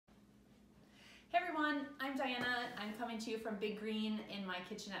Hey everyone, I'm Diana. I'm coming to you from Big Green in my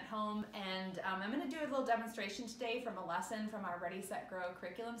kitchen at home, and I'm going to do a little demonstration today from a lesson from our Ready, Set, Grow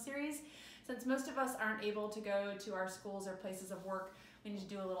curriculum series. Since most of us aren't able to go to our schools or places of work, we need to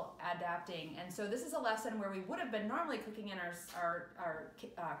do a little adapting. And so this is a lesson where we would have been normally cooking in our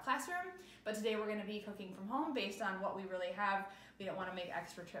classroom, but today we're going to be cooking from home based on what we really have. We don't want to make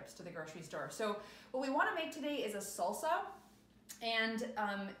extra trips to the grocery store. So what we want to make today is a salsa. And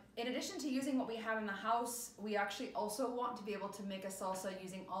in addition to using what we have in the house, we actually also want to be able to make a salsa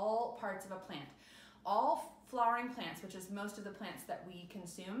using all parts of a plant. All flowering plants, which is most of the plants that we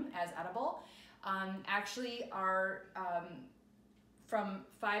consume as edible, actually are from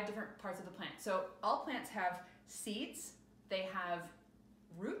 5 different parts of the plant. So all plants have seeds, they have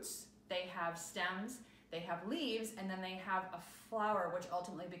roots, they have stems, they have leaves, and then they have a flower, which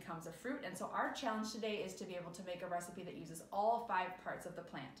ultimately becomes a fruit. And so our challenge today is to be able to make a recipe that uses all 5 parts of the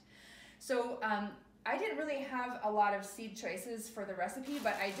plant. So I didn't really have a lot of seed choices for the recipe,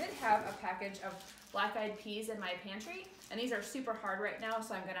 but I did have a package of black-eyed peas in my pantry, and these are super hard right now,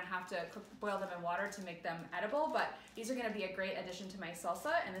 so I'm gonna have to boil them in water to make them edible, but these are gonna be a great addition to my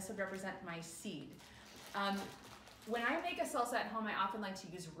salsa, and this would represent my seed. When I make a salsa at home, I often like to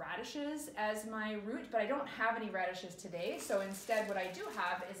use radishes as my root, but I don't have any radishes today. So instead, what I do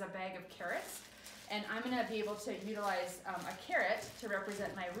have is a bag of carrots, and I'm gonna be able to utilize a carrot to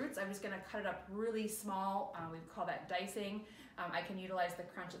represent my roots. I'm just gonna cut it up really small. We call that dicing. I can utilize the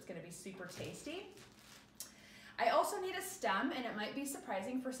crunch. It's gonna be super tasty. I also need a stem, and it might be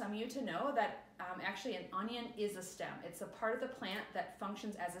surprising for some of you to know that actually an onion is a stem. It's a part of the plant that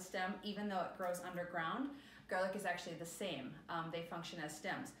functions as a stem even though it grows underground. Garlic is actually the same. They function as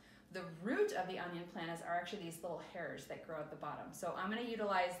stems. The root of the onion plant are actually these little hairs that grow at the bottom. So I'm gonna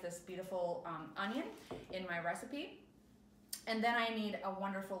utilize this beautiful onion in my recipe. And then I need a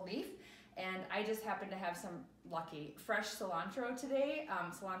wonderful leaf. And I just happen to have some lucky fresh cilantro today.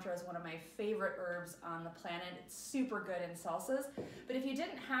 Cilantro is one of my favorite herbs on the planet. It's super good in salsas. But if you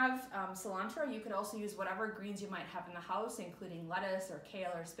didn't have cilantro, you could also use whatever greens you might have in the house, including lettuce or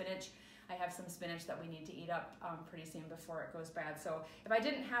kale or spinach. I have some spinach that we need to eat up pretty soon before it goes bad. So if I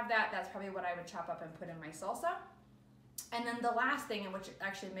didn't have that, that's probably what I would chop up and put in my salsa. And then the last thing, and which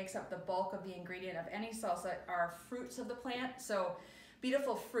actually makes up the bulk of the ingredient of any salsa, are fruits of the plant. So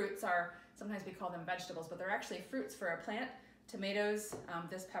beautiful fruits are, sometimes we call them vegetables, but they're actually fruits for a plant. Tomatoes,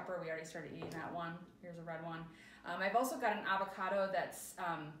 this pepper, we already started eating that one. Here's a red one. I've also got an avocado that's,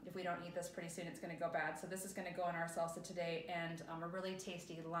 if we don't eat this pretty soon, it's gonna go bad. So this is gonna go in our salsa today, and a really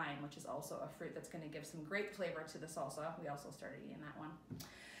tasty lime, which is also a fruit that's gonna give some great flavor to the salsa. We also started eating that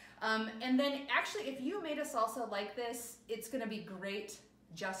one. And then actually, if you made a salsa like this, it's gonna be great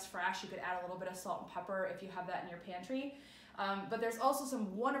just fresh. You could add a little bit of salt and pepper if you have that in your pantry. But there's also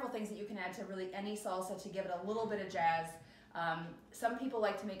some wonderful things that you can add to really any salsa to give it a little bit of jazz. Some people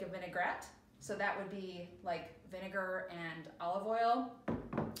like to make a vinaigrette. So that would be like vinegar and olive oil.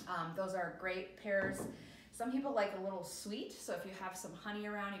 Those are great pairs. Some people like a little sweet, so if you have some honey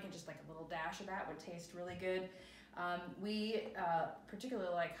around, you can just like a little dash of that would taste really good. We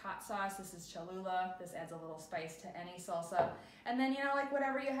particularly like hot sauce. This is Cholula. This adds a little spice to any salsa. And then, you know, like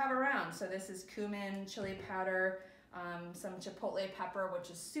whatever you have around. So this is cumin, chili powder, some chipotle pepper, which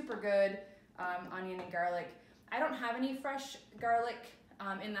is super good, onion and garlic. I don't have any fresh garlic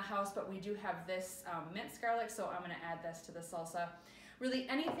in the house, but we do have this minced garlic, so I'm gonna add this to the salsa. Really,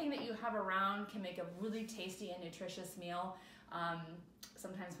 anything that you have around can make a really tasty and nutritious meal.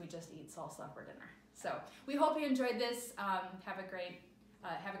 Sometimes we just eat salsa for dinner. So we hope you enjoyed this. Have a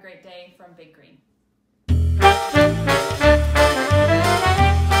great day from Big Green.